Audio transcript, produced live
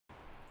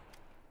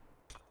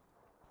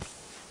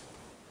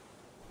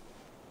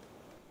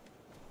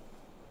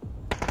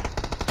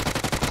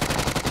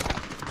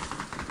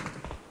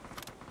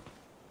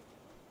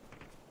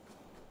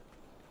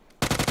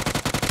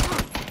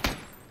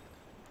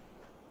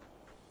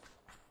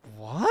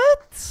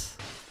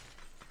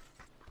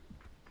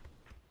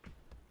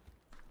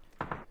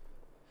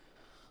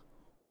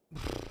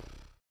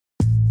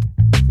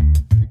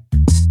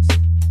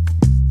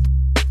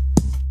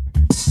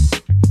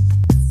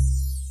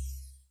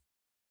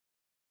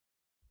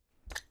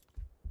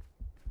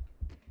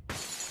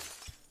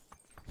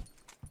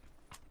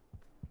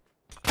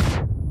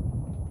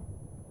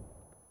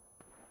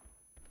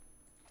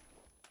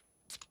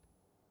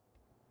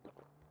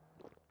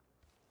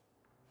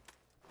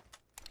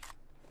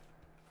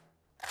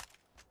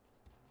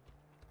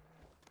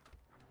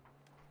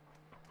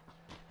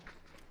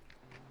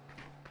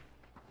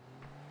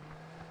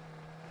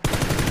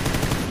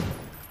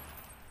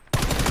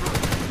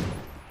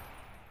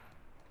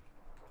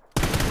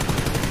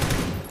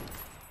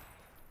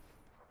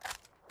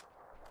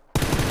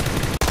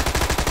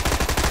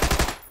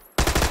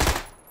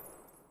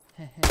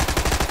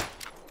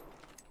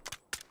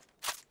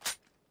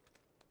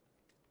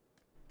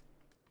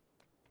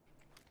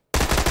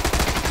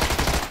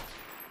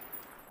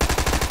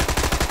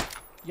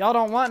Y'all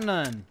don't want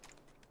none.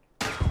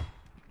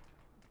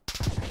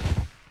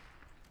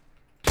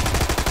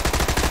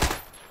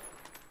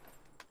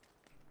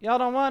 Y'all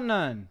don't want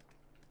none.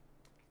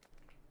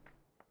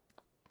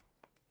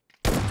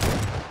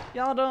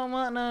 Y'all don't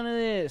want none of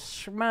this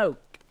smoke.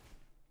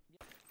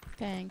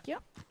 Thank you.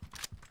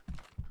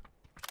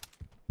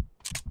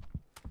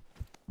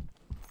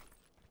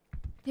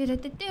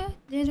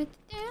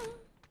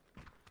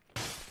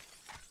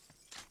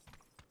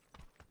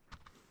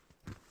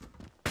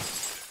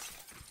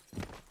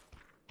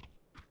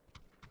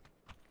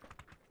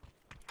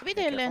 Maybe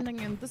they're landing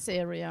in this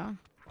area.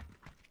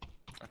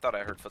 I thought I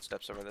heard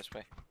footsteps over this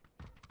way.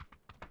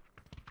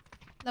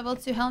 Level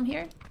 2 helm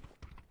here.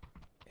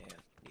 Yeah,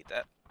 need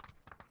that.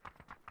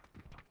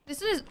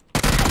 This is.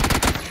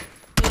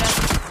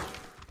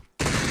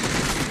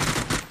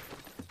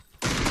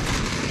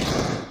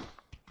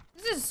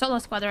 This is a solo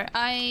squatter.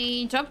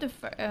 I dropped the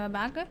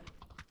bag.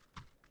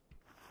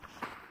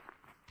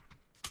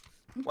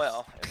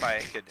 Well, if I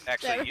could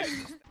actually use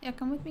this. Yeah,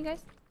 come with me,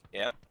 guys.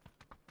 Yeah.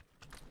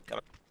 Come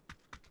on.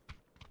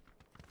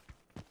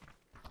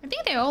 I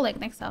think they're all like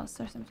next house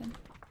or something.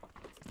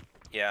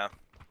 Yeah.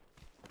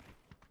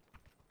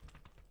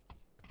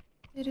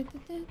 Hi,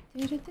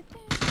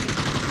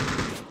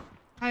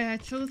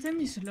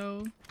 Chocotaco is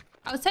low.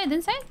 Outside,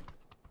 inside?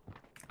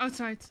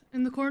 Outside,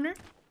 in the corner.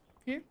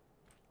 Here.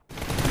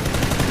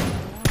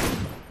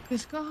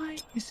 This guy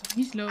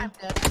he's low. I'm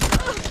dead.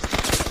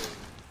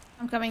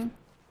 I'm coming.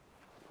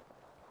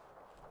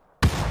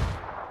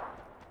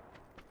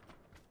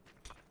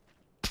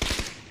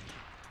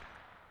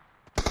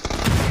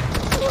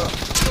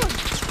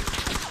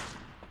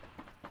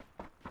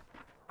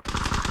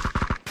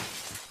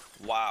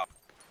 Wow.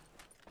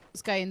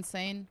 This guy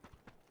insane.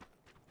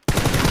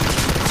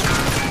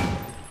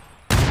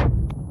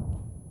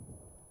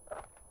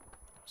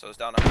 So it's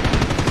down.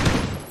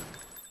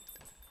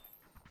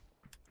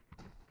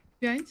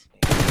 Behind.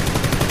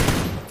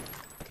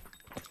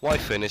 Why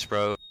finish,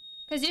 bro?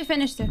 Because you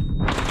finished it.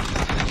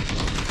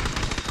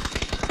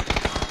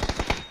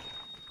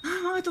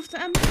 I'm out of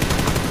the ammo.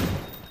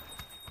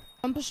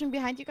 I'm pushing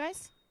behind you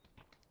guys.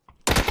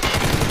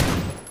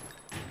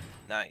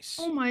 Nice.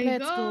 Oh my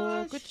Let's gosh.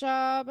 go. Good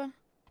job.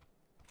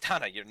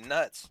 Dana, you're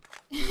nuts.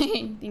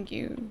 Thank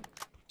you.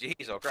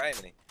 Jeez, oh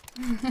criminy.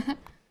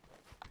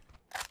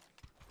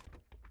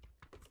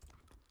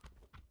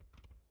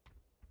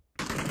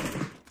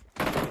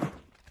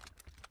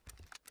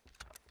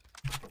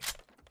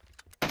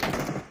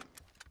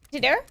 Is he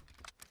there?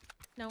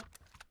 No.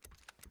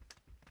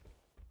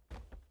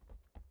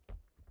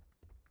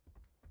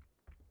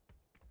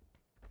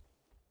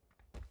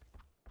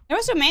 There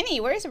were so many.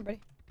 Where is everybody?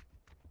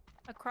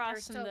 Across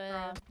in still the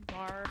across.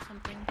 bar or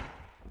something.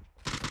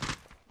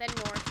 Then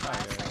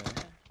northwest. yeah,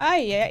 Like, Ah,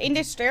 yeah. In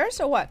the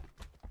stairs or what?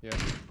 Yeah.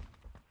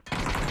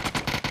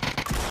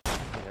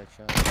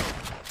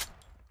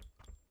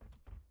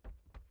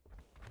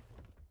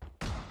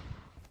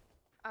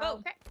 oh,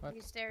 okay. What?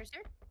 He's stairs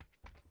here.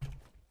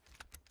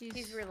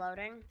 He's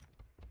reloading.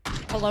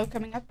 Hello,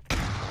 coming up.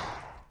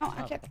 Oh,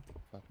 I can't.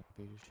 Fucking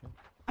piece of shit.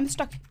 I'm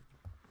stuck.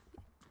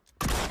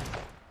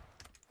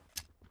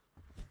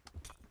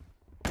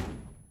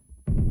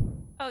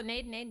 Oh,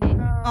 nade.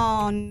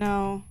 Oh,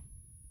 no.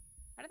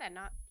 How did that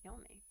not kill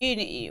me?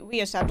 We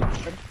just have to.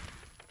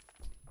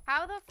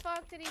 How the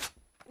fuck did he?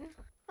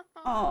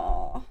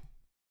 Oh.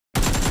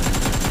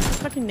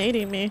 Fucking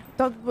nading me.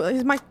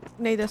 He's my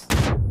nadist.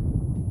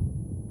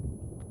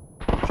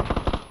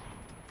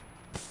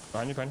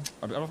 Behind you.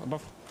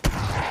 Above.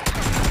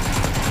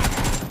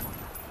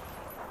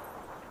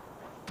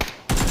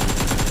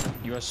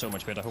 You are so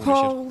much better.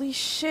 Holy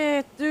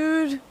shit,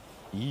 dude.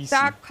 Easy.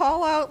 That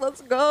call out.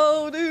 Let's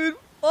go, dude.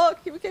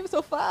 Fuck, he became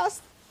so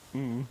fast.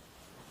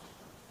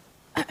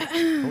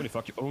 Holy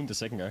fuck, you owned the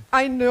second guy.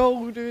 I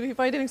know, dude. If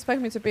I didn't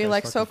expect me to be Guys,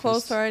 like fuck so your close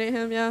fists. to already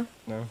him, yeah.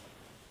 No.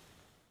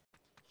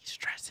 He's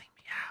stressing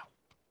me out.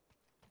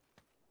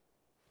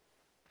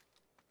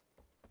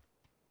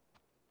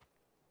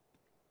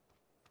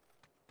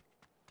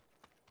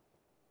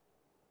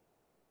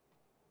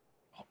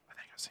 Oh, I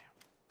think I see him.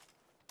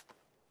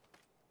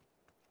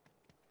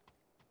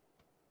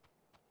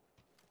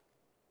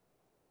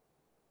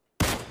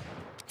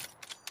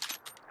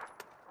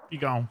 Be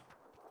gone.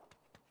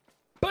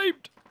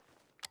 Piped!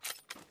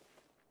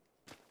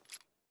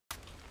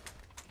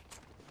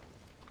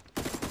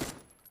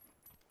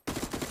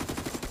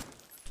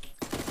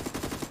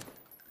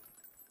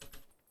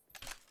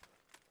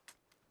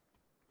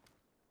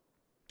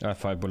 I have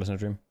 5 bullets in a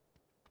dream.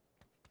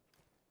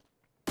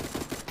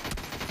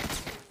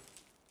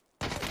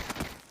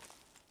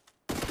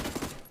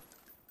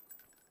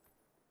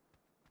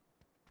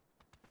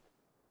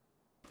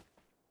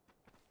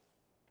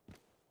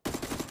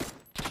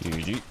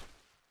 GG.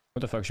 What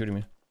the fuck shooting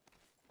me?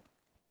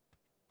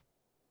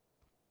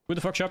 Who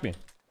the fuck shot me?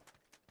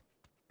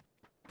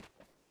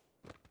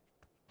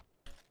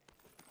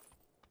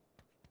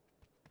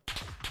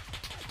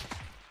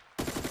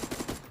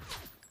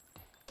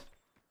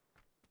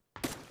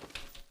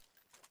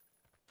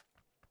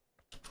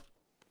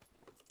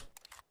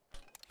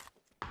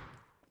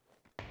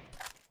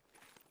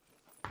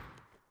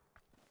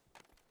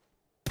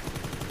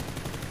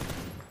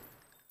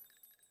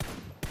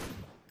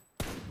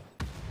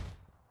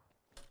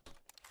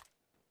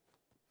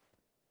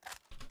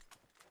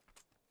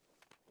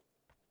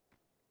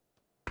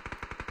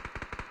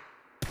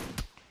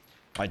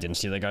 I didn't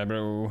see that guy,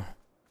 bro.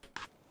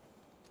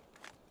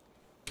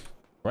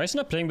 Why is he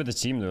not playing with the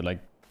team though? Like,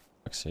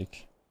 for fuck's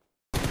sake.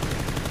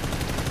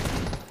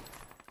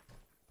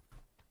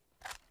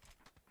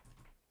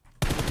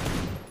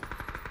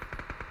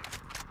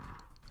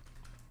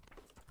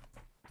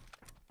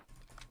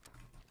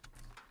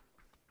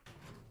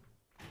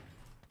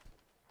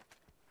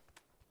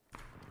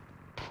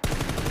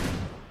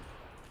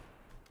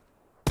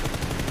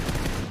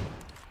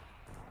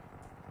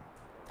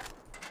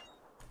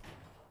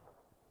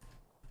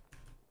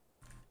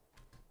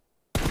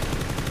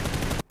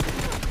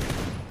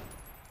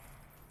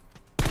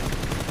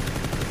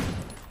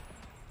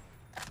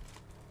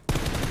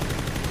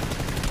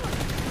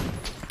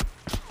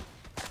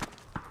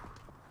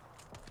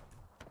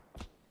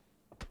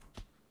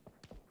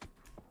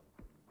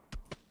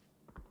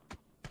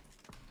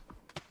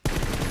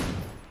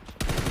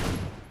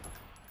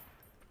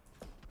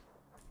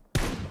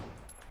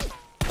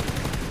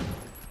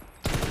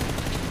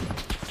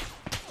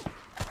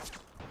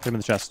 Hit him in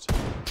the chest.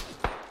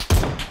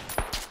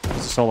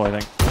 It's a solo, I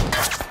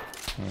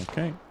think.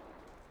 Okay.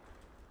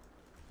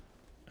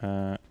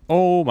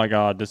 Oh my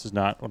god, this is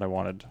not what I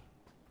wanted.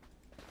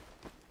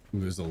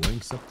 There's a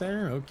lynx up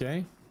there?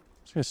 Okay.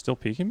 This guy's still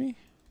peeking me?